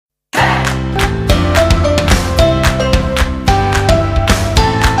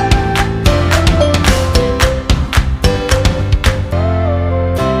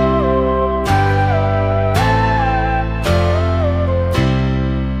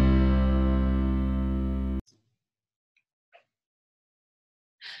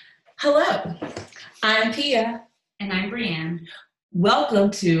Hello, I'm Pia. And I'm Brianne.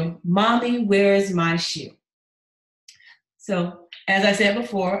 Welcome to Mommy, Where's My Shoe? So, as I said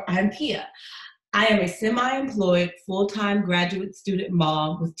before, I'm Pia. I am a semi-employed, full-time graduate student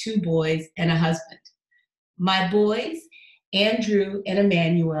mom with 2 boys and a husband. My boys, Andrew and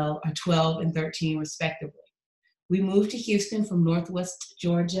Emmanuel, are 12 and 13 respectively. We moved to Houston from Northwest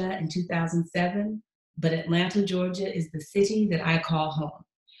Georgia in 2007, but Atlanta, Georgia is the city that I call home.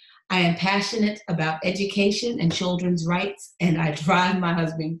 I am passionate about education and children's rights, and I drive my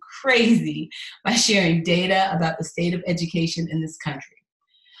husband crazy by sharing data about the state of education in this country.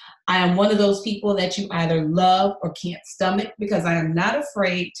 I am one of those people that you either love or can't stomach because I am not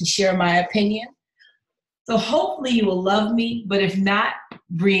afraid to share my opinion. So hopefully you will love me, but if not,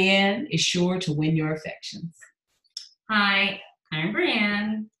 Brianne is sure to win your affections. Hi, I'm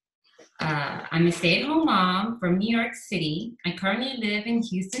Brianne. I'm a stay-at-home mom from New York City. I currently live in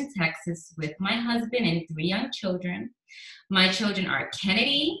Houston, Texas with my husband and 3 young children. My children are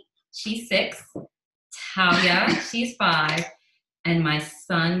Kennedy, she's 6, Talia, she's 5, and my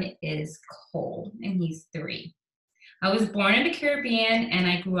son is Cole, and he's 3. I was born in the Caribbean and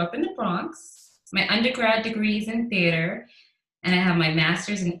I grew up in the Bronx. My undergrad degree is in theater, and I have my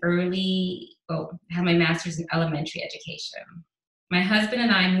master's in elementary education. My husband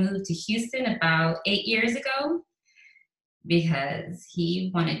and I moved to Houston about 8 years ago because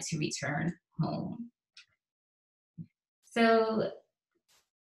he wanted to return home. So,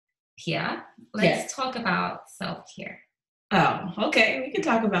 Pia, let's talk about self-care. Oh, okay. We can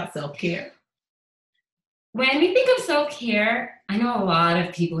talk about self-care. When we think of self-care, I know a lot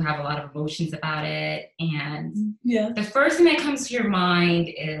of people have a lot of emotions about it. And the first thing that comes to your mind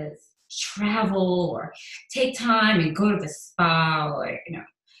is travel or take time and go to the spa or,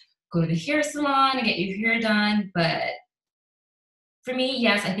 go to the hair salon and get your hair done. But for me,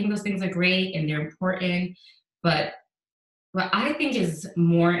 yes, I think those things are great and they're important. But what I think is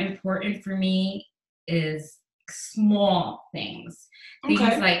more important for me is small things. Things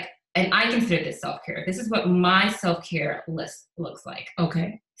like, and I consider this self-care. This is what my self-care list looks like.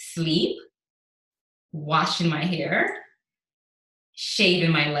 Okay. Sleep, washing my hair,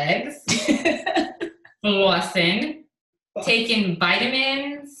 shaving my legs, flossing, taking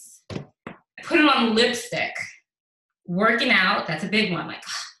vitamins, putting on lipstick, working out, that's a big one, like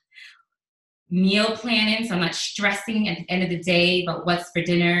meal planning, so I'm not stressing at the end of the day about what's for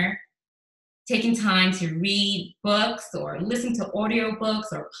dinner, taking time to read books or listen to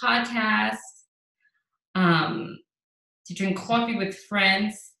audiobooks or podcasts, to drink coffee with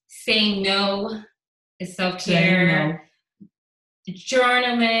friends, saying no is self-care,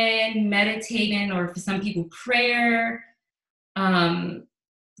 journaling, meditating, or for some people, prayer, going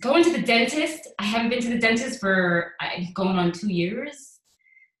to the dentist. I haven't been to the dentist for going on 2 years,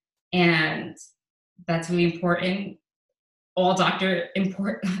 and that's really important. All doctor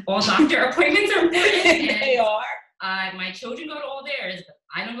appointments are important. They are. My children go to all theirs, but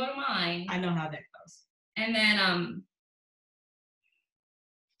I don't go to mine. I know how that goes. And then I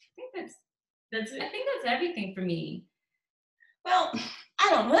think that's it. I think that's everything for me. Well, I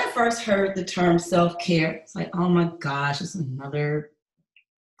don't know. When I first heard the term self-care, it's like, oh my gosh, it's another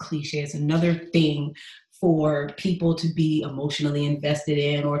cliche. It's another thing for people to be emotionally invested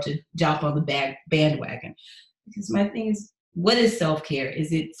in or to jump on the bandwagon. Because my thing is, what is self-care?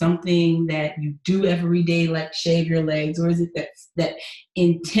 Is it something that you do every day, like shave your legs, or is it that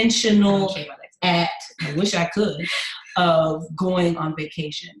intentional act, I wish I could, of going on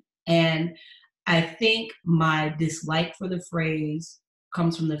vacation? And I think my dislike for the phrase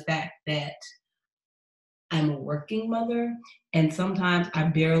comes from the fact that I'm a working mother, and sometimes I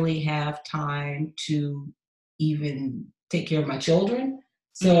barely have time to even take care of my children.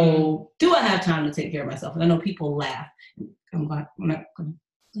 So do I have time to take care of myself? And I know people laugh. I'm not going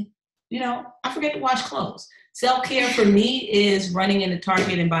to, I forget to wash clothes. Self-care for me is running into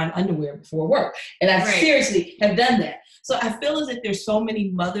Target and buying underwear before work. And I seriously have done that. So I feel as if there's so many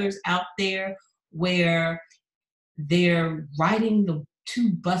mothers out there where they're riding the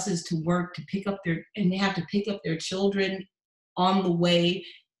 2 buses to work and they have to pick up their children on the way.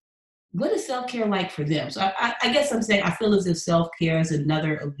 What is self-care like for them? So I guess I'm saying I feel as if self-care is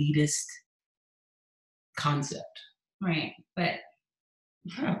another elitist concept. Right. But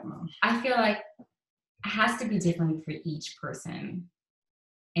I don't know. I feel like it has to be different for each person.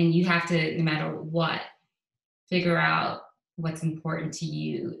 And you have to, no matter what, figure out what's important to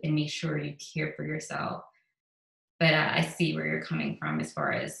you and make sure you care for yourself. But I see where you're coming from as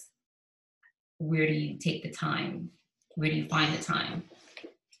far as where do you take the time? Where do you find the time?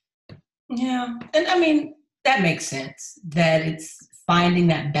 Yeah. And I mean, that makes sense, that it's finding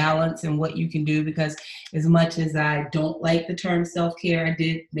that balance and what you can do, because as much as I don't like the term self-care, I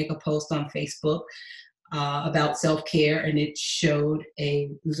did make a post on Facebook about self-care, and it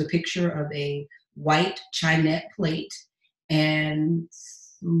was a picture of a white Chinette plate and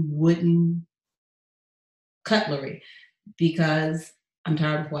some wooden cutlery, because I'm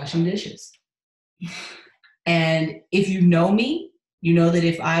tired of washing dishes. And if you know me, you know that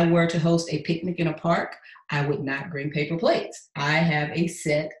if I were to host a picnic in a park, I would not bring paper plates. I have a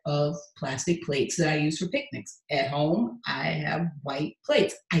set of plastic plates that I use for picnics. At home, I have white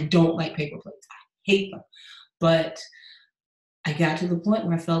plates. I don't like paper plates. I hate them. But I got to the point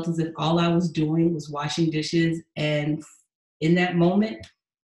where I felt as if all I was doing was washing dishes. And in that moment,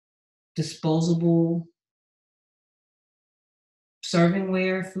 disposable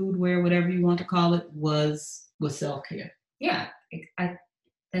servingware, foodware, whatever you want to call it, was self-care. Yeah,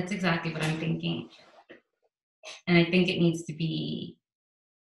 that's exactly what I'm thinking. And I think it needs to be,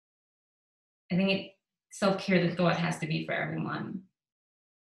 self-care, the thought has to be for everyone.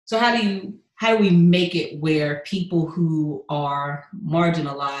 So how do we make it where people who are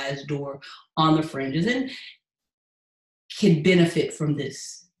marginalized or on the fringes and can benefit from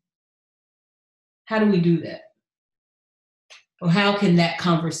this? How do we do that? Or how can that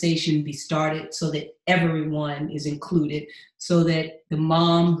conversation be started so that everyone is included, so that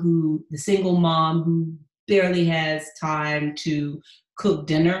the single mom who barely has time to cook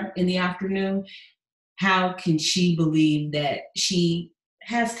dinner in the afternoon, how can she believe that she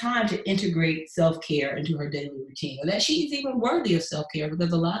has time to integrate self-care into her daily routine, or that she's even worthy of self-care?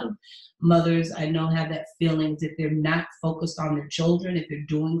 Because a lot of mothers I know have that feeling that they're not focused on their children, if they're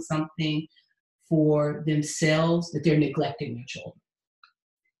doing something for themselves, that they're neglecting their children.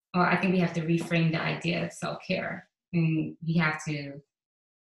 Well, I think we have to reframe the idea of self-care. And we have to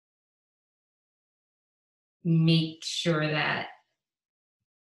make sure that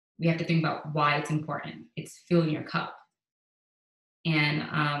we have to think about why it's important. It's filling your cup.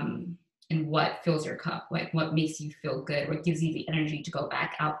 And what fills your cup, like what makes you feel good, what gives you the energy to go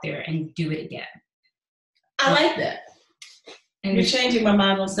back out there and do it again. I like that. And you're changing my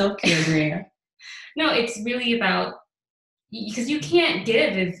mind on self-care, Brianna. No, it's really about, because you can't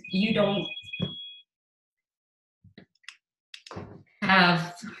give if you don't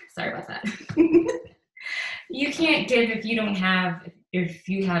have, sorry about that. You can't give if you don't have, if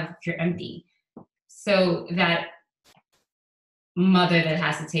you're empty. So that mother that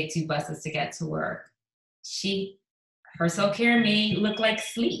has to take 2 buses to get to work, her self-care may look like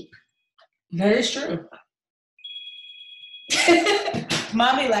sleep. That is true.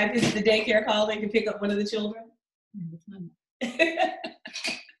 Mommy life is the daycare calling to pick up one of the children. I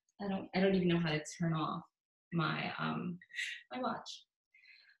don't even know how to turn off my watch.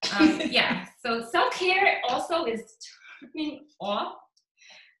 Yeah, so self-care also is turning off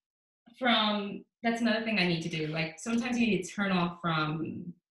from, that's another thing I need to do. Like sometimes you need to turn off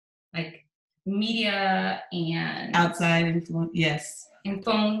from like media and outside influence, yes. And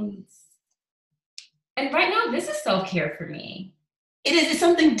phones. And right now, this is self-care for me. It is. It's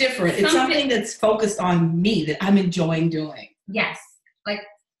something different. It's something that's focused on me that I'm enjoying doing. Yes. Like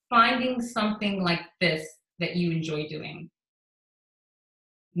finding something like this that you enjoy doing.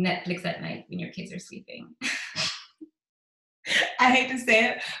 Netflix at night when your kids are sleeping. I hate to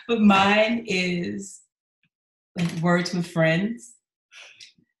say it, but mine is like Words with Friends.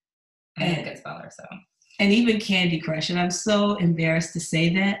 I'm a good speller, so. And even Candy Crush. And I'm so embarrassed to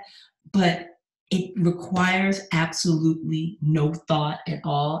say that, but it requires absolutely no thought at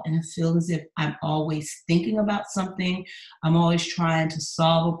all. And I feel as if I'm always thinking about something. I'm always trying to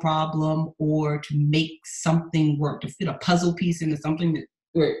solve a problem or to make something work, to fit a puzzle piece into something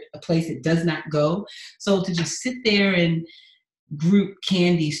or a place it does not go. So to just sit there and group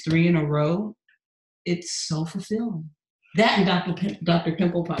candies 3 in a row, it's so fulfilling. That and Dr.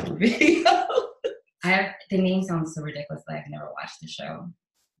 Pimple Popper video. The name sounds so ridiculous that I've never watched the show,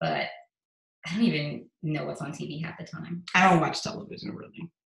 but I don't even know what's on TV half the time. I don't watch television, really.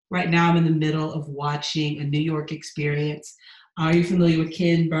 Right now, I'm in the middle of watching A New York Experience. Are you familiar with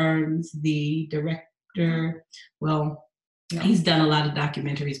Ken Burns, the director? Well, no. He's done a lot of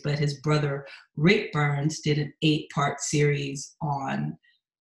documentaries, but his brother, Rick Burns, did an 8-part series on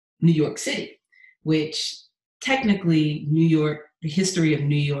New York City, which technically New York, the history of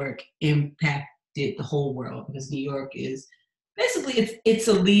New York impacted the whole world, because New York is basically, it's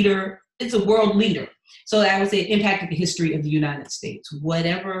a leader, it's a world leader. So I would say it impacted the history of the United States.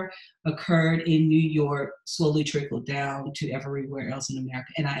 Whatever occurred in New York slowly trickled down to everywhere else in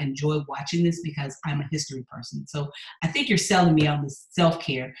America. And I enjoy watching this because I'm a history person. So I think you're selling me on this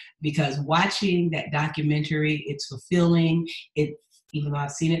self-care, because watching that documentary, it's fulfilling. It Even though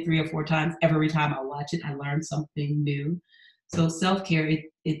I've seen it 3 or 4 times, every time I watch it, I learn something new. So self-care,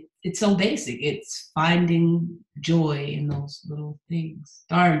 it's so basic. It's finding joy in those little things.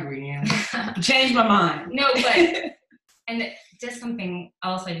 Darn, Brianne. You changed my mind. No, but, and just something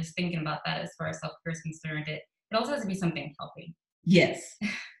also just thinking about that as far as self-care is concerned, it also has to be something healthy. Yes.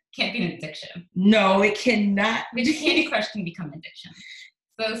 Can't be an addiction. No, it cannot. But Candy Crush can become addiction.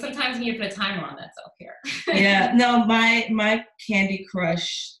 So sometimes you need to put a timer on that self-care. Yeah, no, my Candy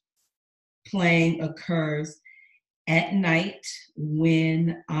Crush playing occurs at night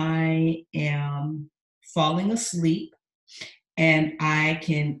when I am falling asleep. And I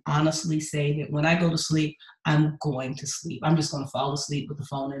can honestly say that when I go to sleep, I'm going to sleep. I'm just going to fall asleep with the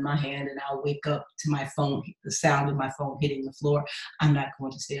phone in my hand, and I'll wake up to my phone, the sound of my phone hitting the floor. I'm not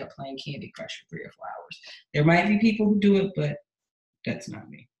going to stay up playing Candy Crush for 3 or 4 hours. There might be people who do it, but that's not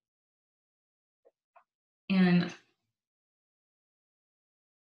me. And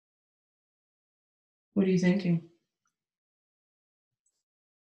what are you thinking?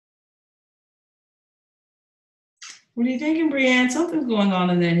 What are you thinking, Brianne? Something's going on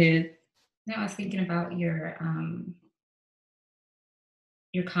in that head. No, I was thinking about your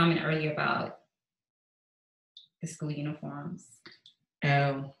comment earlier about the school uniforms.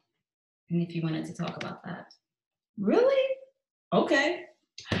 Oh. And if you wanted to talk about that. Really? Okay.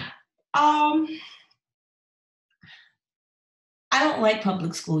 I don't like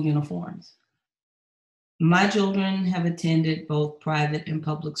public school uniforms. My children have attended both private and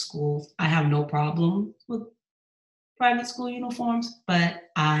public schools. I have no problem with private school uniforms, but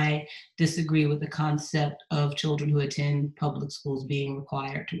I disagree with the concept of children who attend public schools being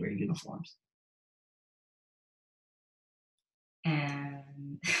required to wear uniforms.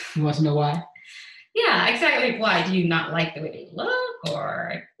 And you want to know why? Yeah, exactly. Why? Do you not like the way they look,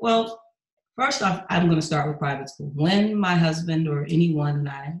 or? Well, first off, I'm going to start with private school. When my husband or anyone and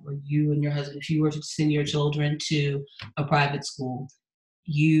I, or you and your husband, if you were to send your children to a private school,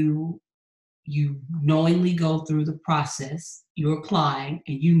 you knowingly go through the process, you're applying,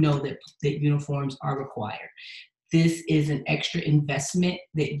 and you know that uniforms are required. This is an extra investment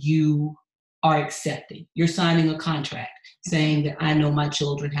that you are accepting. You're signing a contract saying that I know my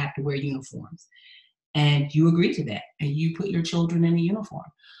children have to wear uniforms. And you agree to that, and you put your children in a uniform.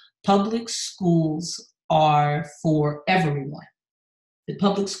 Public schools are for everyone. The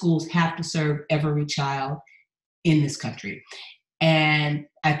public schools have to serve every child in this country. And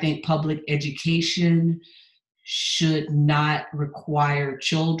I think public education should not require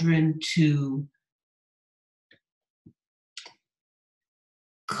children to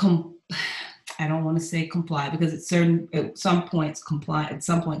I don't want to say comply, because at some point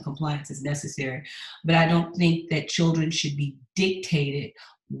compliance is necessary. But I don't think that children should be dictated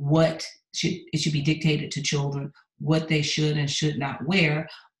it should be dictated to children what they should and should not wear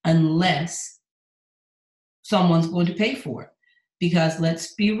unless someone's going to pay for it. Because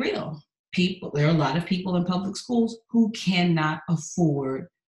let's be real, there are a lot of people in public schools who cannot afford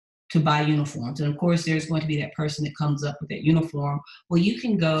to buy uniforms. And of course, there's going to be that person that comes up with that uniform. Well, you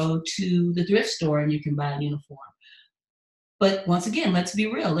can go to the thrift store and you can buy a uniform. But once again, let's be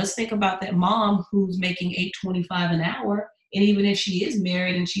real. Let's think about that mom who's making $8.25 an hour. And even if she is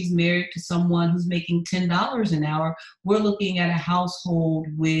married and she's married to someone who's making $10 an hour, we're looking at a household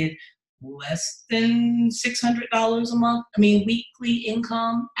with less than $600 a month. I mean, weekly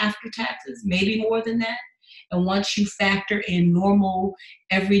income after taxes, maybe more than that. And once you factor in normal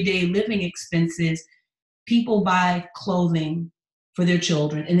everyday living expenses, people buy clothing for their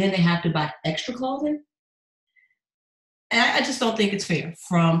children and then they have to buy extra clothing. And I just don't think it's fair.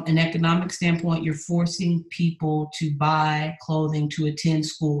 From an economic standpoint, you're forcing people to buy clothing to attend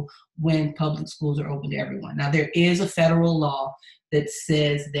school when public schools are open to everyone. Now, there is a federal law that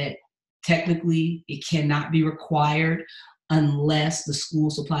says that technically it cannot be required unless the school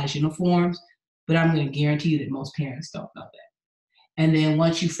supplies uniforms, but I'm going to guarantee you that most parents don't know that. And then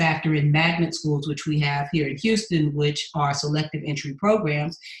once you factor in magnet schools, which we have here in Houston, which are selective entry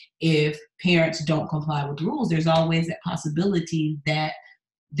programs, if parents don't comply with the rules, there's always that possibility that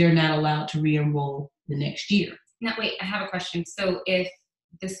they're not allowed to re-enroll the next year. Now, wait, I have a question. So if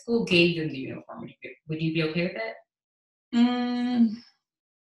the school gave them the uniform, would you be okay with it?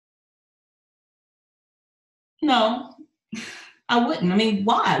 No. I wouldn't. I mean,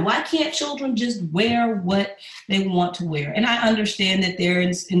 why? Why can't children just wear what they want to wear? And I understand that there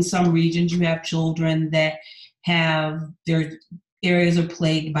is, in some regions, you have children that have their areas are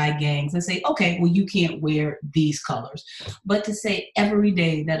plagued by gangs and say, okay, well, you can't wear these colors. But to say every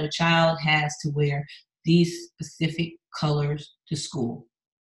day that a child has to wear these specific colors to school,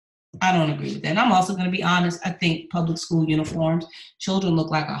 I don't agree with that. And I'm also going to be honest. I think public school uniforms, children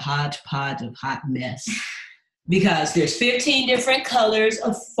look like a hodgepodge of hot mess. Because there's 15 different colors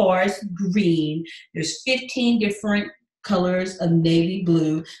of forest green. There's 15 different colors of navy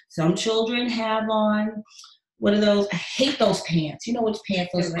blue. Some children have on, what are those? I hate those pants. You know which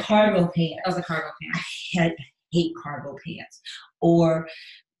pants? Those cargo pants. Those are cargo pants. I hate cargo pants. Or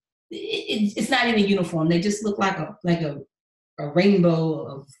it's not even a uniform. They just look like a rainbow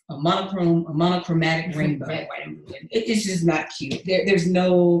of a monochromatic rainbow. Red, white, and blue. It's just not cute. There's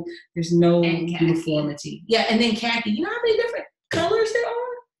no uniformity. Yeah, and then khaki. You know how many different colors there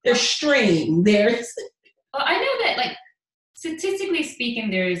are? There's string. There's. Well, I know that, like, statistically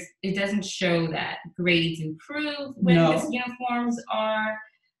speaking, it doesn't show that grades improve when the uniforms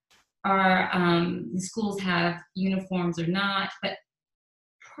the schools have uniforms or not. But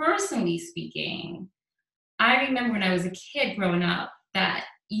personally speaking, I remember when I was a kid growing up that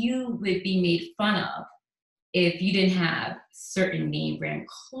you would be made fun of if you didn't have certain name brand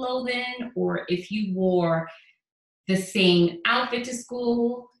clothing or if you wore the same outfit to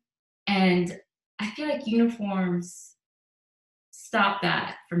school. And I feel like uniforms stop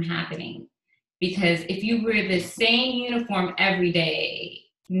that from happening, because if you wear the same uniform every day,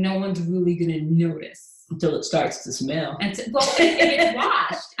 no one's really going to notice. Until it starts to smell. Well, if it's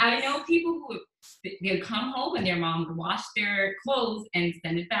washed. I know people who they'd come home and their mom would wash their clothes and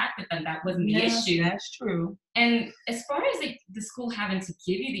send it back, but then that wasn't the issue. That's true. And as far as the school having to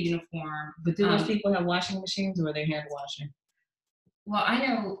give you the uniform, but do those people have washing machines, or are they hand washing? Well,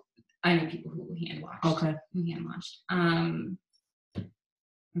 I know people who hand wash. Okay. Who hand washed.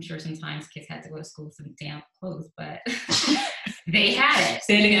 I'm sure sometimes kids had to go to school with some damp clothes, but they had it.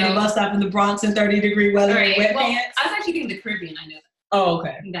 Standing in the bus stop in the Bronx in 30-degree weather, right. Wet well, pants. I was actually thinking the Caribbean. I know that. Oh,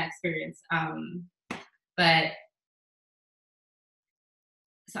 okay. That experience. But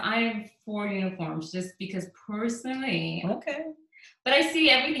so I'm for uniforms just because personally. Okay. But I see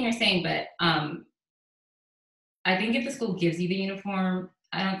everything you're saying. But I think if the school gives you the uniform,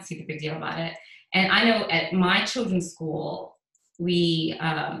 I don't see the big deal about it. And I know at my children's school, we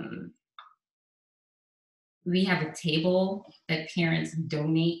have a table that parents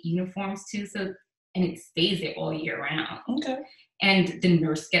donate uniforms to, and it stays there all year round. Okay. And the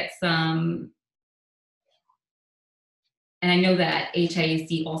nurse gets some. And I know that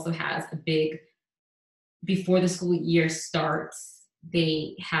HIAC also has a big, before the school year starts,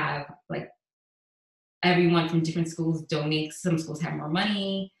 they have like everyone from different schools donate. Some schools have more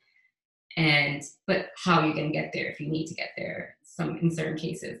money. But how are you going to get there if you need to get there? In certain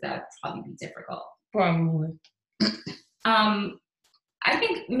cases, that would probably be difficult. Probably. I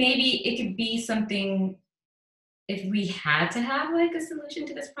think maybe it could be something, if we had to have like a solution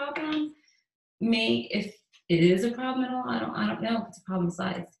to this problem, if it is a problem at all, I don't know if it's a problem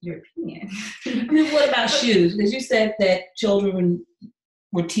besides your opinion. I mean, what about shoes? Because you said that children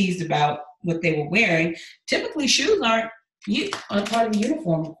were teased about what they were wearing. Typically, shoes aren't part of the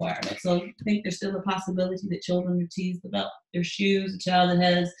uniform requirement. So I think there's still a possibility that children are teased about their shoes. The child that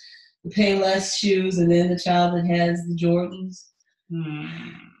has the Payless shoes, and then the child that has the Jordans.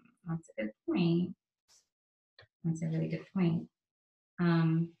 That's a good point. That's a really good point.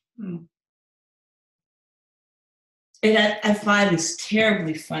 And I find this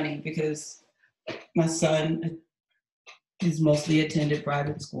terribly funny because my son has mostly attended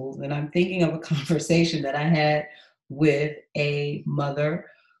private schools, and I'm thinking of a conversation that I had with a mother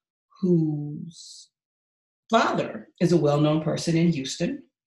whose father is a well-known person in Houston,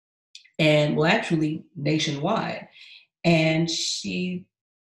 and actually nationwide. And she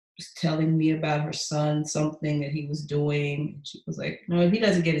was telling me about her son, something that he was doing. She was like, no, if he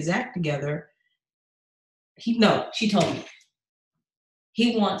doesn't get his act together, she told me,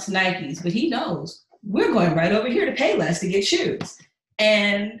 he wants Nikes, but he knows we're going right over here to Payless to get shoes.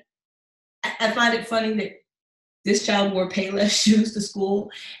 And I find it funny that this child wore Payless shoes to school,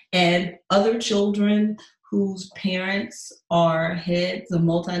 and other children whose parents are heads of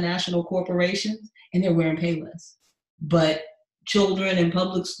multinational corporations, and they're wearing Payless. But children in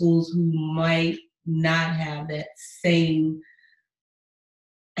public schools who might not have that same,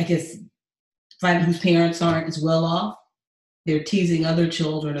 I guess, whose parents aren't as well off, they're teasing other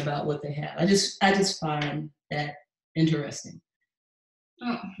children about what they have. I just find that interesting.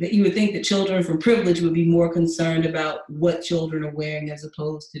 That you would think that children from privilege would be more concerned about what children are wearing as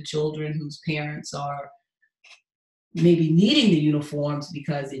opposed to children whose parents are maybe needing the uniforms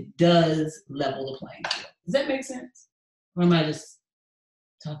because it does level the playing field. Does that make sense? Or am I just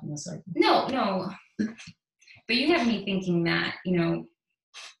talking in circles? No. But you have me thinking that,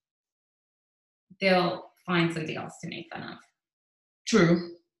 they'll find something else to make fun of.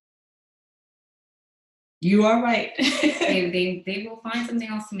 True. You are right. they will find something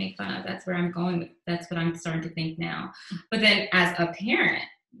else to make fun of. That's where I'm going with. That's what I'm starting to think now. But then as a parent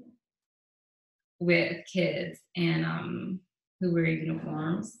with kids and who wear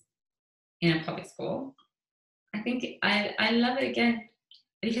uniforms in a public school, I think I love it again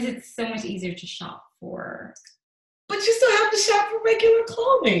because it's so much easier to shop for. But you still have to shop for regular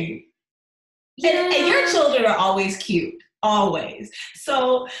clothing. Yeah. And your children are always cute. Always.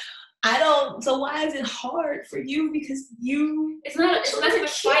 So why is it hard for you? Because it's less of a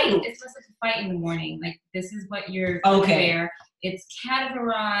fight. It's less of a fight in the morning. Like, this is what you're going to wear. It's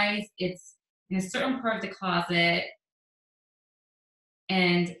categorized. It's in a certain part of the closet.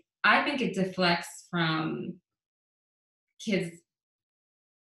 And I think it deflects from kids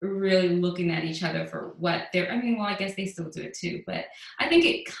really looking at each other for what they're, I guess they still do it too, but I think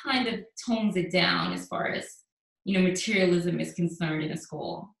it kind of tones it down as far as, materialism is concerned in a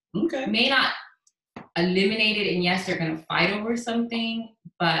school. Okay. May not eliminate it, and yes, they're going to fight over something,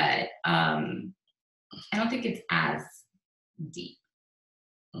 but I don't think it's as deep.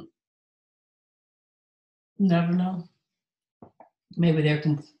 Never know. Maybe they're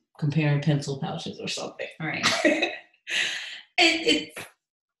comparing pencil pouches or something. All right.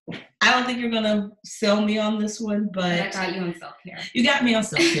 I don't think you're going to sell me on this one, but I got you on self-care. You got me on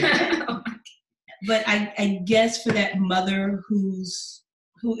self-care. But I guess for that mother who,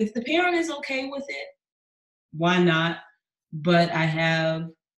 if the parent is okay with it, why not? But I have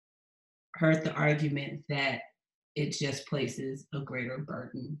heard the argument that it just places a greater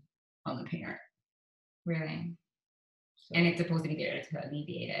burden on the parent. Really? So, and it's supposed to be there to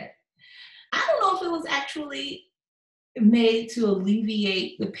alleviate it. I don't know if it was actually made to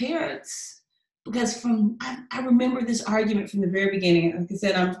alleviate the parents, because I remember this argument from the very beginning. Like I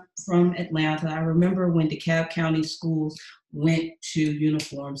said, I'm from Atlanta. I remember when DeKalb County schools went to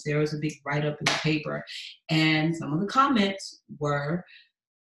uniforms, there was a big write-up in the paper, and some of the comments were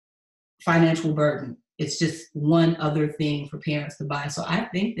financial burden. It's just one other thing for parents to buy. So I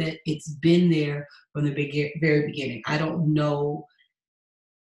think that it's been there from the very beginning. I don't know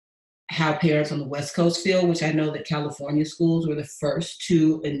how parents on the West Coast feel, which I know that California schools were the first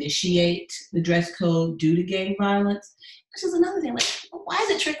to initiate the dress code due to gang violence. Which is another thing. Like, why is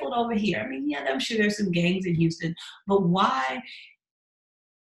it trickled over here? Yeah, I'm sure there's some gangs in Houston, but why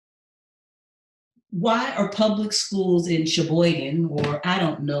are public schools in Sheboygan, or I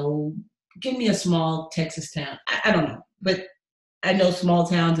don't know, give me a small Texas town. I don't know, but I know small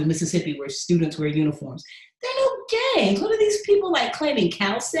towns in Mississippi where students wear uniforms. There are no gangs. What are these people like claiming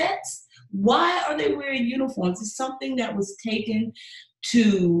CalSets? Why are they wearing uniforms? It's something that was taken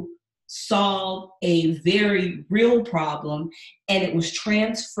to solve a very real problem, and it was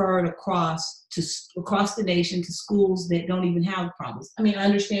transferred across the nation to schools that don't even have problems. I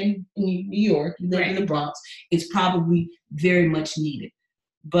understand in New York, you live in the Bronx, it's probably very much needed.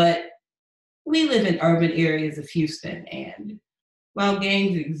 But we live in urban areas of Houston, and while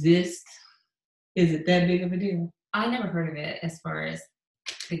gangs exist, is it that big of a deal? I never heard of it as far as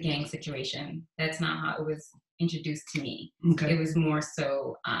the gang situation. That's not how it was introduced to me. Okay. It was more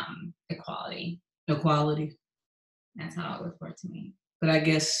so equality. Equality. That's how it was brought to me. But I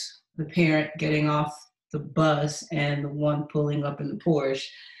guess the parent getting off the bus and the one pulling up in the Porsche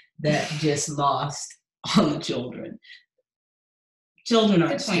that just lost on the children. Children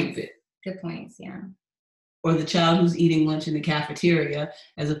aren't stupid. Good points, yeah. Or the child who's eating lunch in the cafeteria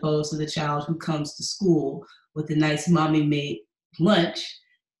as opposed to the child who comes to school with a nice mommy-made lunch.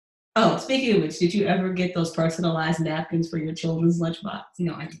 Oh, speaking of which, did you ever get those personalized napkins for your children's lunchbox?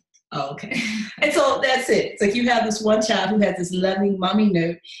 No, I didn't. Oh, okay. And so that's it. It's like you have this one child who has this loving mommy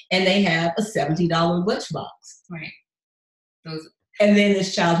note, and they have a $70 lunchbox. Right. And then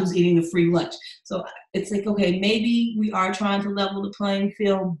this child who's eating the free lunch. So it's like, okay, maybe we are trying to level the playing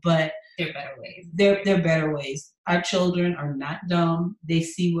field, but there are better ways. There are better ways. Our children are not dumb. They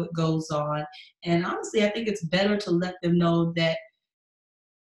see what goes on. And honestly, I think it's better to let them know that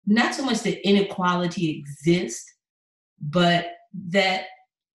not so much that inequality exists, but that,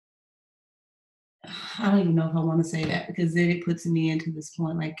 I don't even know if I want to say that, because then it puts me into this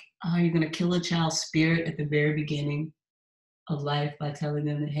point, like, oh, you're going to kill a child's spirit at the very beginning of life by telling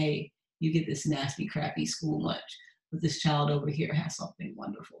them that, hey, you get this nasty, crappy school lunch, but this child over here has something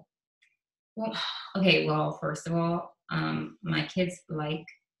wonderful. Well, first of all, my kids like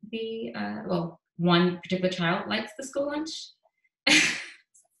one particular child likes the school lunch.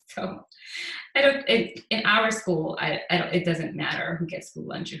 So in our school, it doesn't matter who gets school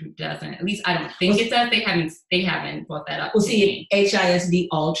lunch or who doesn't. At least I don't think it does. They haven't brought that up. Well, see, HISD,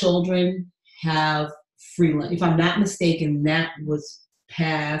 all children have free lunch. If I'm not mistaken, that was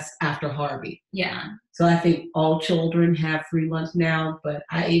passed after Harvey. Yeah. So I think all children have free lunch now, but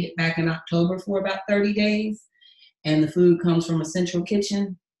I ate it back in October for about 30 days, and the food comes from a central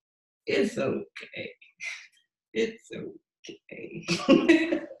kitchen. It's okay. It's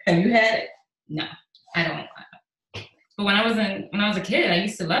okay. Have you had it? No, I don't. But when I was a kid, I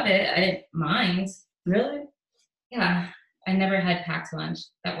used to love it. I didn't mind. Really? Yeah. I never had packed lunch.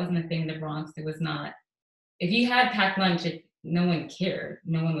 That wasn't a thing in the Bronx. It was not. If you had packed lunch, no one cared.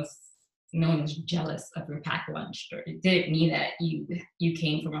 No one was jealous of your packed lunch. Or it didn't mean that you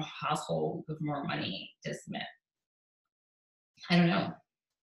came from a household with more money. Just meant, I don't know.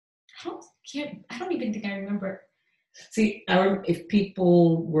 I don't even think I remember. See, if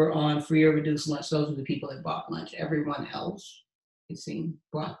people were on free or reduced lunch, those were the people that bought lunch. Everyone else, it seemed,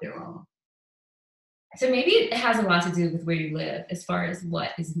 brought their own. So maybe it has a lot to do with where you live as far as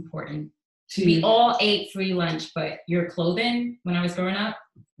what is important. We all ate free lunch, but your clothing, when I was growing up,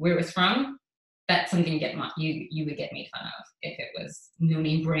 where it was from, that's something you would get made fun of if it was no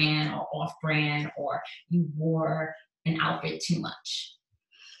name brand or off brand, or you wore an outfit too much.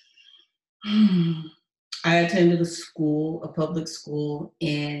 I attended a public school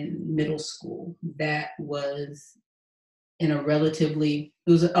in middle school that was in it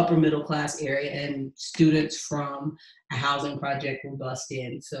was an upper middle class area, and students from a housing project were bussed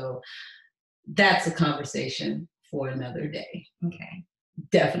in. So that's a conversation for another day. Okay.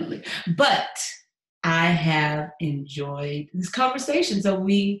 Definitely. But I have enjoyed this conversation. So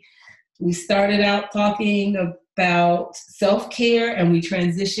we started out talking about self-care, and we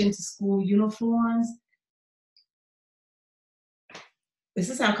transitioned to school uniforms. This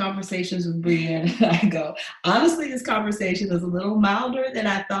is how conversations with Brianne and I go. Honestly, this conversation is a little milder than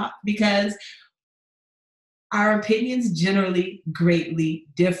I thought, because our opinions generally greatly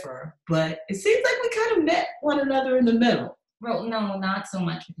differ, but it seems like we kind of met one another in the middle. Well, no, not so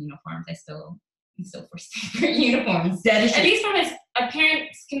much with uniforms. I'm still for separate uniforms. That is at least from a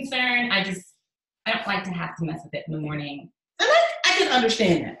parent's concern, I don't like to have to mess with it in the morning. And I can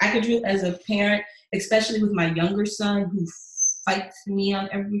understand that. I could do it as a parent, especially with my younger son who fights me on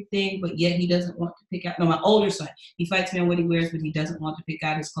everything, but yet he doesn't want to pick out. No, my older son, he fights me on what he wears, but he doesn't want to pick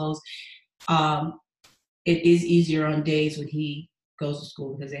out his clothes. It is easier on days when he goes to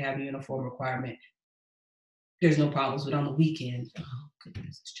school because they have a uniform requirement. There's no problems, but on the weekends, oh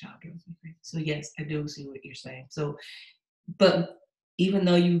goodness, this child drives me crazy. So yes, I do see what you're saying. So, but even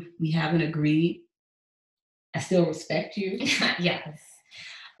though we haven't agreed, I still respect you. Yes.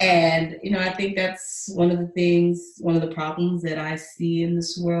 And, I think that's one of the problems that I see in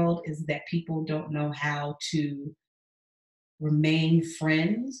this world is that people don't know how to remain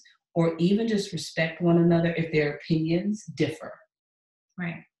friends or even just respect one another if their opinions differ.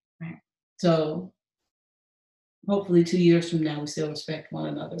 Right. So hopefully 2 years from now, we still respect one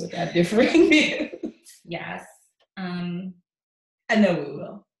another without differing views. Yes. I know we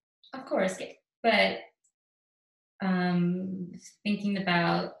will. Of course. But thinking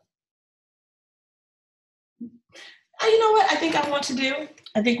about, you know what I think I want to do?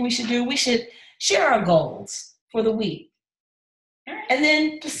 I think we should share our goals for the week. All right. And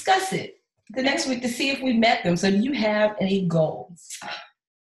then discuss it the next week to see if we met them. So do you have any goals?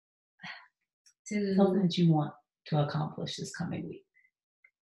 Something that you want to accomplish this coming week?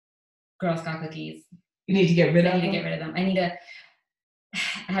 Girl Scout cookies. You need to get rid of them? I need to get rid of them.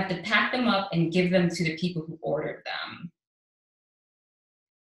 I have to pack them up and give them to the people who ordered them.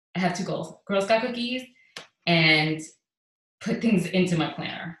 I have 2 goals. Girl Scout cookies and put things into my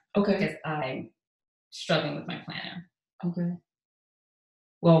planner. Okay. Because I'm struggling with my planner. Okay.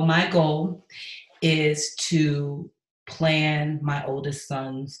 Well, my goal is to plan my oldest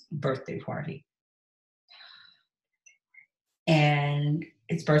son's birthday party. And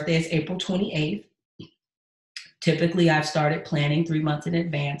his birthday is April 28th. Typically, I've started planning 3 months in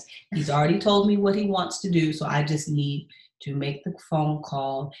advance. He's already told me what he wants to do, so I just need to make the phone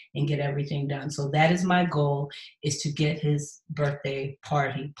call and get everything done. So that is my goal, is to get his birthday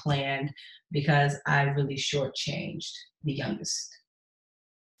party planned, because I really shortchanged the youngest.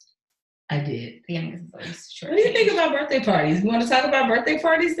 I did. The youngest is always shortchanged. What do you think about birthday parties? You want to talk about birthday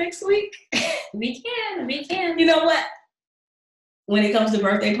parties next week? We can. You know what? When it comes to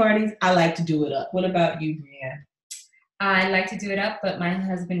birthday parties, I like to do it up. What about you, Brianne? I like to do it up, but my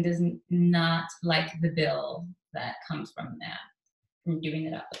husband does not like the bill that comes from doing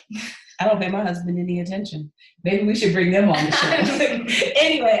it up. I don't pay my husband any attention. Maybe we should bring them on the show.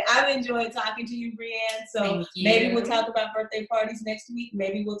 Anyway, I've enjoyed talking to you, Brianne. So maybe we'll talk about birthday parties next week.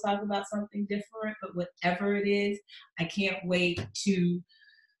 Maybe we'll talk about something different, but whatever it is, I can't wait to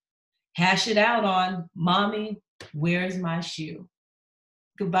hash it out on Mommy, Where's My Shoe?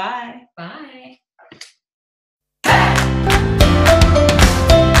 Goodbye. Bye.